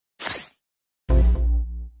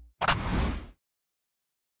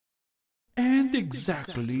And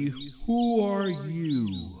exactly who are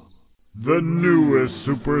you? The newest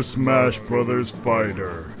Super Smash Bros.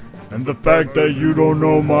 Fighter. And the fact that you don't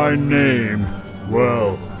know my name,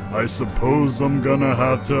 well, I suppose I'm gonna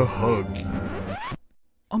have to hug you.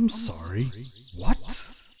 I'm sorry,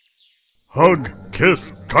 what? Hug,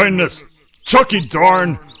 kiss, kindness. Chucky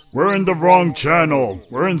darn! We're in the wrong channel.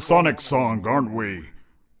 We're in Sonicsong, aren't we?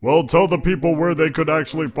 Well, tell the people where they could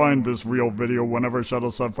actually find this real video whenever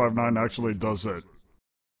Shadow759 actually does it.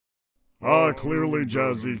 Ah, clearly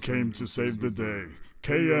Jazzy came to save the day.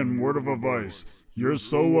 KN, word of advice. You're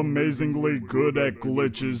so amazingly good at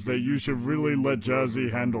glitches that you should really let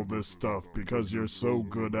Jazzy handle this stuff because you're so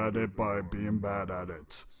good at it by being bad at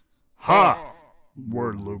it. Ha!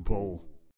 Word loophole.